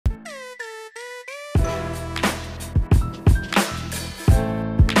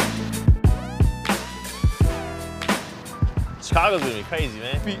Chicago's gonna be crazy,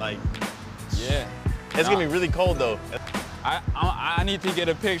 man. Like, yeah. It's gonna be really cold though. I need to get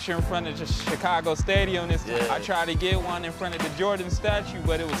a picture in front of the Chicago Stadium this time. Yeah. I tried to get one in front of the Jordan statue,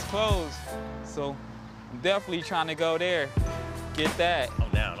 but it was closed. So I'm definitely trying to go there, get that. I'm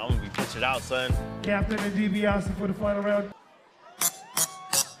down. I'm gonna be pictured out, son. Captain and Dibia for the final round.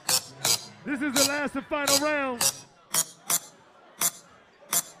 This is the last and final round.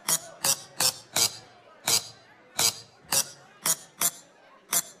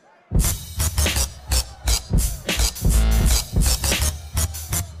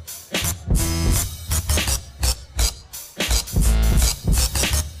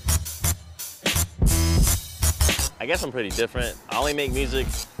 I guess I'm pretty different. I only make music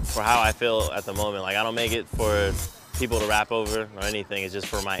for how I feel at the moment. Like, I don't make it for people to rap over or anything. It's just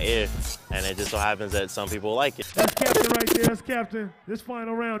for my ear, and it just so happens that some people like it. That's Captain right there. That's Captain. This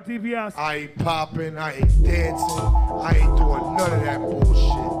final round, Dibia. I ain't popping, I ain't dancing, I ain't doing none of that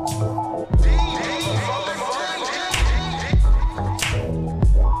bullshit.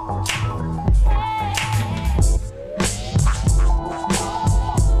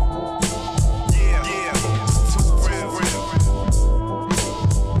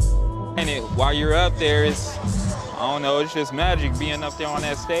 While you're up there, I don't know, it's just magic being up there on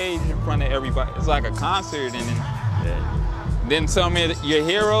that stage in front of everybody. It's like a concert, and then some of your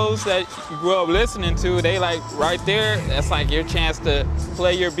heroes that you grew up listening to, they like right there, that's like your chance to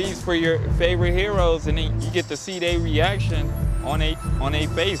play your beats for your favorite heroes, and then you get to see their reaction on their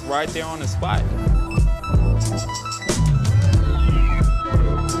face right there on the spot.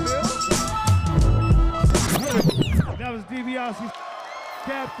 That was Dibia.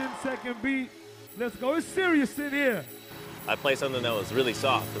 Captain, second beat. Let's go. It's serious in here. I play something that was really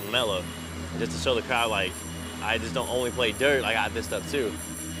soft and mellow, just to show the crowd, like, I just don't only play dirt, I got this stuff too.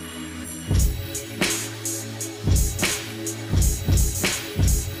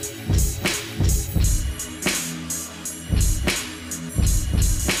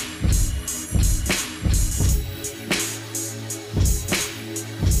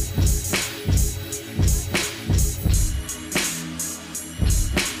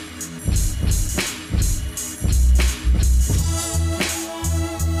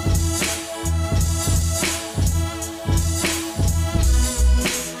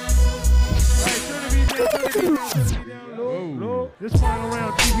 This final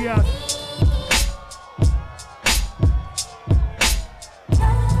round, Dibia.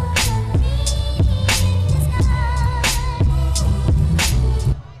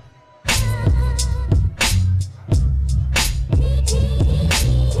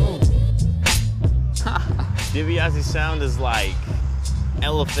 Dibia's sound is like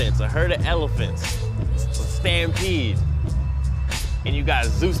elephants, a herd of elephants, a stampede, and you got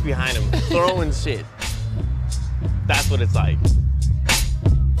Zeus behind him throwing shit. That's what it's like.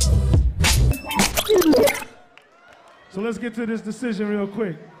 So let's get to this decision real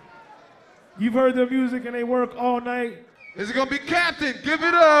quick. You've heard their music and they work all night. Is it gonna be Captain? Give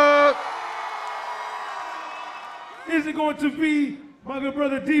it up! Is it going to be my good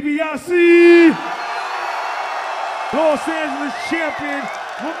brother Dibia? Los Angeles champion,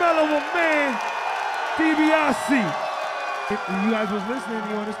 Romelo man, Dibia. If you guys was listening,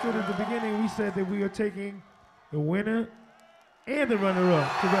 you understood at the beginning, we said that we are taking the winner and the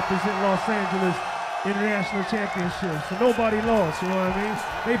runner-up to represent Los Angeles International Championship. So nobody lost, you know what I mean?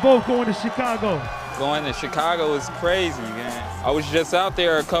 They both going to Chicago. Going to Chicago is crazy, man. I was just out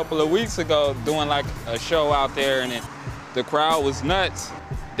there a couple of weeks ago doing like a show out there, and the crowd was nuts.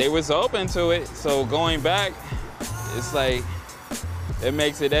 They was open to it, so going back, it's like, it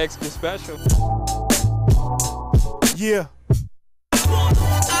makes it extra special. Yeah.